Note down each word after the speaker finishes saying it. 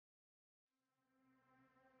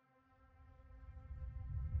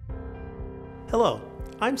Hello,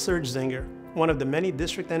 I'm Serge Zinger, one of the many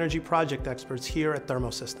district energy project experts here at Thermo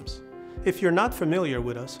Systems. If you're not familiar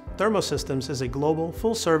with us, Thermo Systems is a global,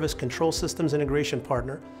 full-service control systems integration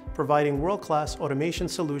partner providing world-class automation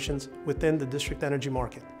solutions within the district energy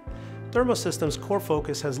market. Thermo Systems' core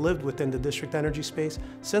focus has lived within the district energy space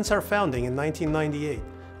since our founding in 1998,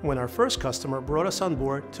 when our first customer brought us on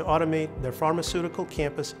board to automate their pharmaceutical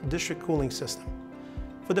campus district cooling system.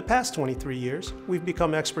 For the past 23 years, we've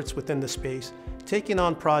become experts within the space, taking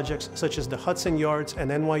on projects such as the Hudson Yards and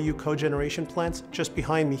NYU cogeneration plants just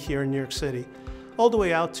behind me here in New York City, all the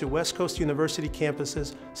way out to West Coast University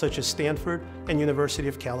campuses such as Stanford and University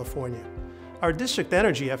of California. Our district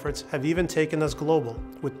energy efforts have even taken us global,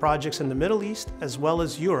 with projects in the Middle East as well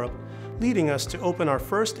as Europe, leading us to open our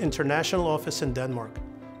first international office in Denmark.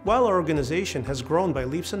 While our organization has grown by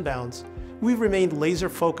leaps and bounds, we've remained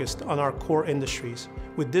laser-focused on our core industries,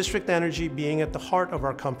 with district energy being at the heart of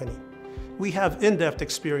our company. We have in-depth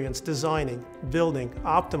experience designing, building,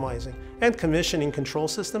 optimizing, and commissioning control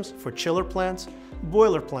systems for chiller plants,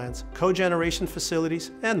 boiler plants, cogeneration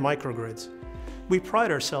facilities, and microgrids. We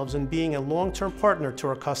pride ourselves in being a long-term partner to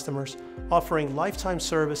our customers, offering lifetime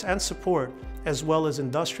service and support, as well as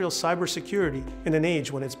industrial cybersecurity in an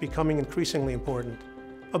age when it's becoming increasingly important.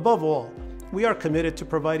 Above all, we are committed to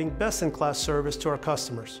providing best-in-class service to our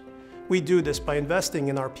customers. We do this by investing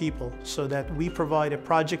in our people so that we provide a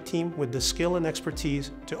project team with the skill and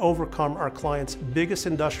expertise to overcome our clients' biggest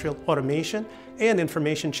industrial automation and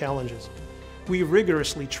information challenges. We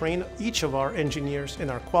rigorously train each of our engineers in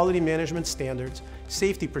our quality management standards,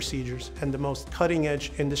 safety procedures, and the most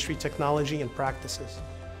cutting-edge industry technology and practices.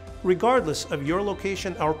 Regardless of your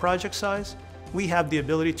location or project size, we have the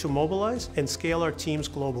ability to mobilize and scale our teams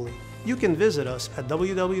globally. You can visit us at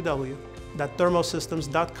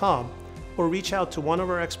www.thermosystems.com or reach out to one of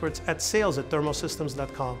our experts at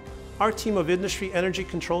sales@thermosystems.com. Our team of industry energy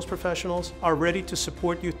controls professionals are ready to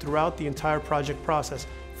support you throughout the entire project process,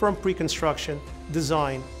 from pre-construction,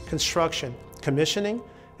 design, construction, commissioning,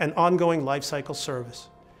 and ongoing lifecycle service.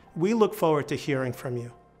 We look forward to hearing from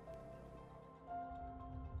you.